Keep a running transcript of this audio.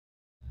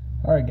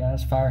Alright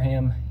guys,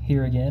 Fireham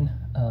here again.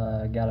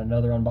 Got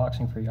another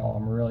unboxing for y'all.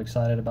 I'm really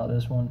excited about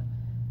this one.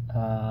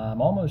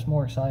 I'm almost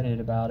more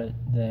excited about it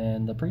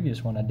than the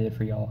previous one I did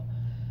for y'all.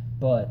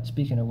 But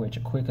speaking of which,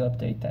 a quick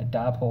update. That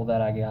dipole that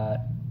I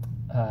got,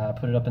 I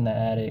put it up in the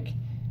attic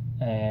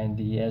and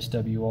the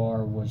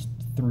SWR was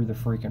through the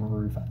freaking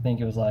roof. I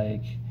think it was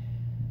like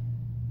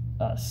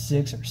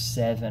 6 or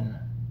 7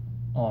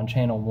 on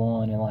channel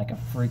 1 and like a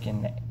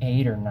freaking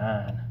 8 or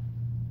 9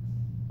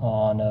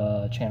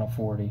 on channel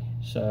 40.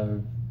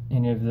 So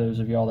any of those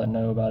of y'all that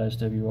know about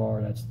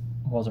SWR, that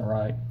wasn't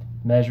right.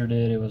 Measured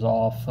it, it was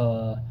off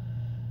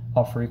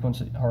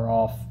frequency or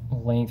off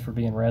length for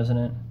being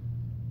resonant.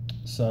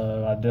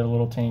 So I did a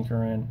little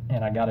tinkering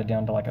and I got it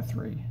down to like a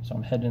 3. So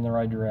I'm heading in the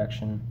right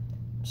direction.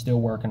 I'm still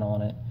working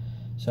on it.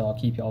 So I'll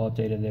keep y'all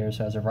updated there.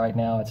 So as of right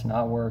now, it's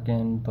not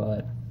working,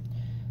 but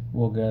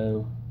we'll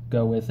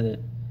go with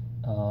it.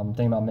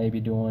 Thinking about maybe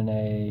doing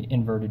a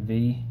inverted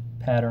V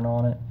pattern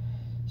on it,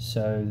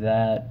 so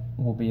that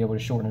we'll be able to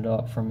shorten it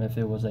up from if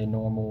it was a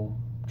normal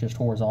just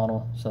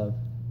horizontal. So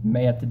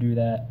may have to do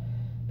that,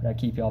 but I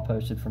keep y'all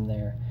posted from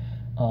there.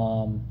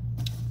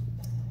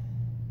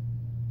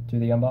 Do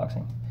the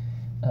unboxing.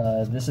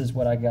 This is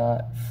what I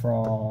got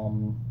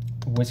from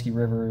Whiskey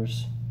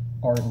River's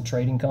Art and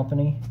Trading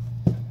Company.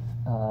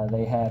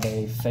 They have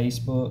a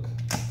Facebook,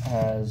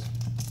 as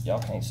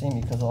y'all can't see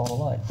me because of all the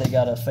light. They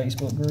got a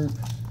Facebook group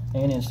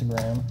and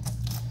Instagram.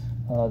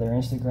 Their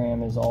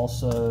Instagram is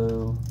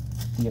also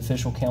the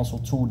official council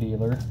tool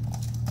dealer,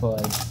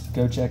 but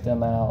go check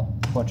them out.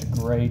 A bunch of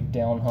great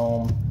down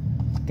home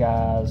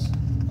guys.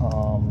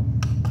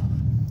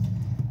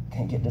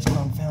 Can't get this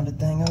confounded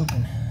thing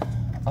open.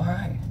 All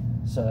right,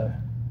 so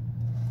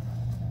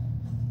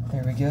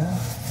there we go.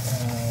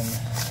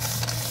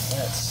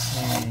 Let's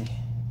see.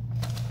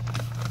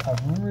 I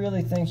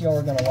really think y'all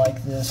are gonna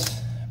like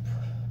this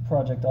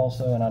project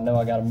also, and I know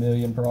I got a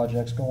million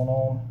projects going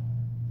on.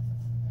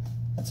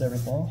 That's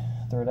everything.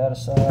 Throw that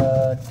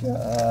aside.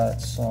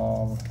 Got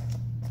some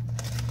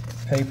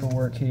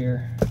paperwork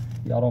here.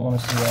 Y'all don't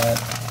want to see that.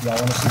 Y'all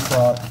want to see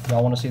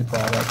y'all want to see the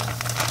product.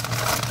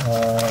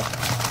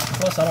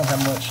 Plus, I don't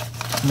have much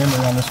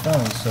memory on this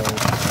phone, so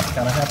I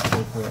kind of have to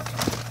go quick.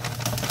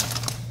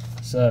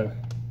 So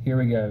here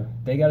we go.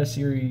 They got a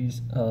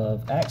series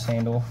of axe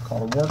handle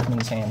called a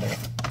workman's handle,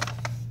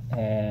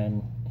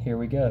 and here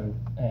we go.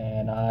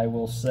 And I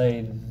will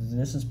say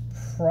this is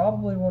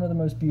probably one of the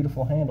most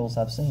beautiful handles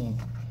I've seen.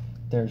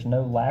 There's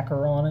no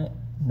lacquer on it,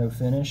 no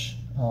finish,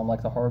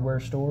 like the hardware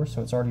store,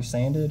 so it's already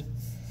sanded.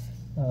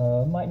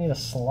 Might need a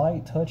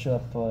slight touch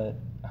up, but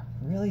I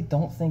really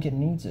don't think it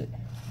needs it.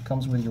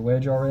 Comes with your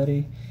wedge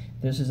already.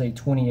 This is a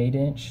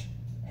 28-inch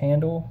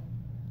handle.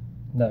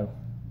 No.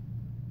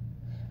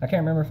 I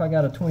can't remember if I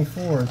got a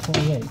 24 or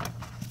 28.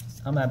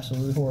 I'm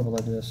absolutely horrible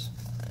at this.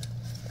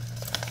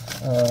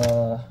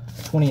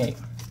 28.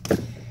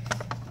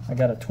 I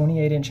got a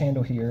 28-inch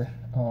handle here.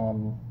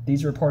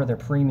 These are part of their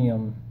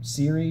premium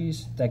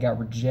series that got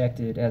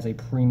rejected as a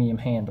premium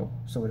handle.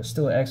 So it's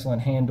still an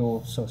excellent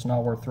handle, so it's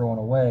not worth throwing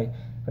away,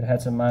 but it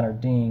had some minor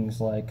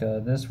dings. Like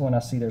this one, I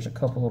see there's a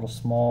couple little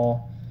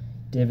small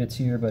divots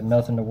here, but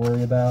nothing to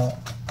worry about.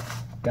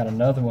 Got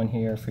another one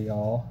here for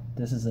y'all.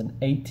 This is an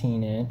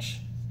 18-inch.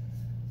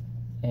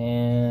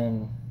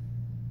 And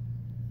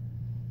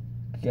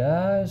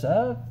guys,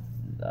 I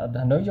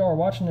know y'all are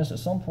watching this at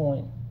some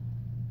point.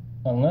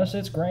 Unless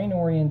it's grain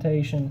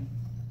orientation,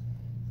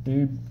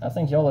 dude, I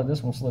think y'all let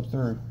this one slip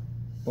through.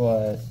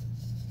 But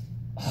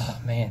oh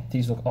man,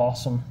 these look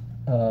awesome.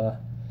 Man,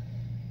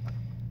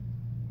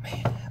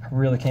 I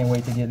really can't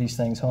wait to get these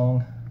things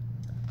hung.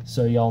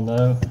 So y'all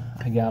know,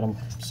 I got them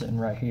sitting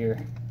right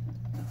here.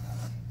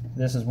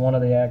 This is one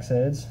of the axe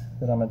heads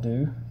that I'm gonna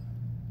do.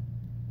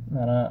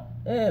 And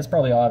it's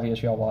probably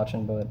obvious y'all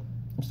watching, but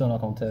I'm still not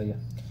gonna tell you.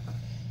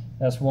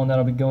 That's one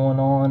that'll be going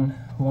on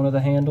one of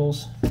the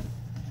handles.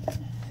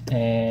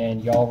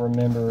 And y'all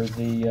remember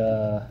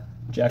the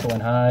Jekyll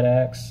and Hyde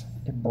axe?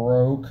 It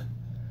broke.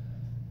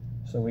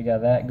 So we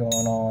got that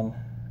going on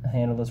a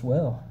handle as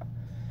well.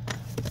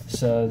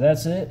 So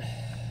that's it.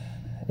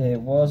 It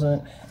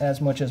wasn't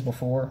as much as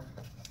before,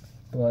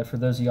 but for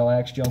those of y'all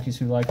axe junkies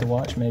who like to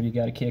watch, maybe you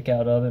got a kick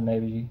out of it,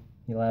 maybe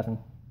you laughing.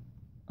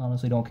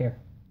 Honestly, don't care.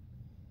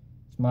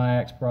 It's my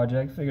axe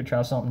project. Figured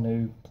try something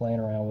new, playing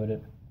around with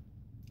it.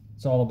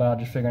 It's all about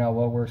just figuring out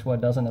what works,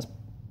 what doesn't.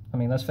 I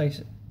mean, let's face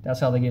it. That's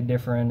how they get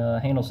different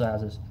handle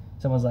sizes.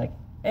 Someone's like,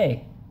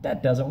 hey,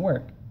 that doesn't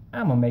work.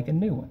 I'm going to make a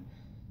new one.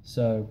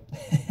 So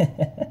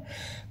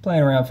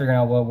playing around, figuring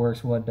out what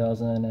works, what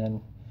doesn't,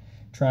 and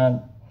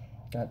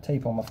got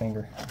tape on my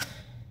finger.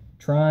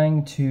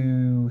 Trying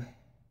to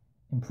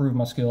improve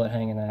my skill at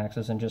hanging the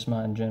axes and just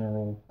my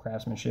general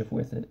craftsmanship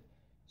with it.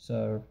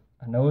 So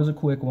I know it was a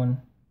quick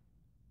one.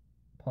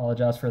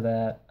 Apologize for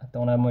that. I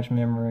don't have much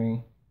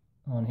memory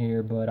on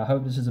here, but I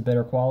hope this is a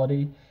better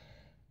quality.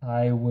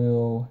 I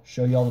will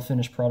show y'all the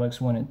finished products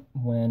when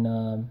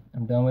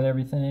I'm done with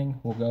everything.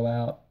 We'll go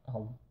out.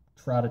 I'll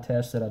try to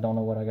test it. I don't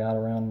know what I got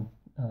around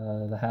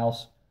the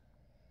house.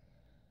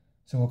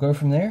 So we'll go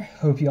from there.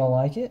 Hope y'all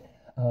like it.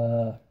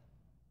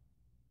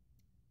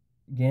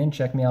 Again,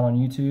 check me out on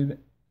YouTube.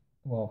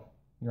 Well,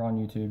 you're on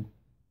YouTube.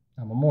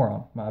 I'm a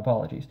moron. My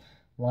apologies.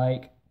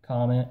 Like,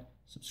 comment,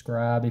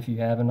 subscribe if you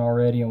haven't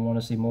already and want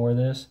to see more of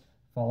this.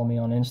 Follow me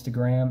on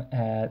Instagram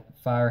at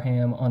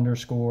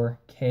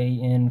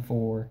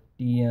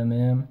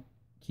fireham_KN4DMM,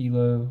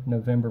 Kilo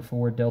November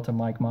 4 Delta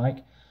Mike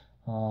Mike.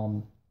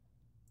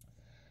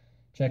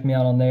 Check me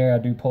out on there. I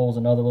do polls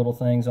and other little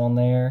things on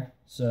there.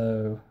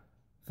 So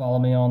follow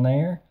me on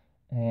there.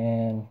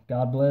 And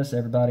God bless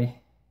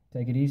everybody.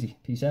 Take it easy.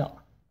 Peace out.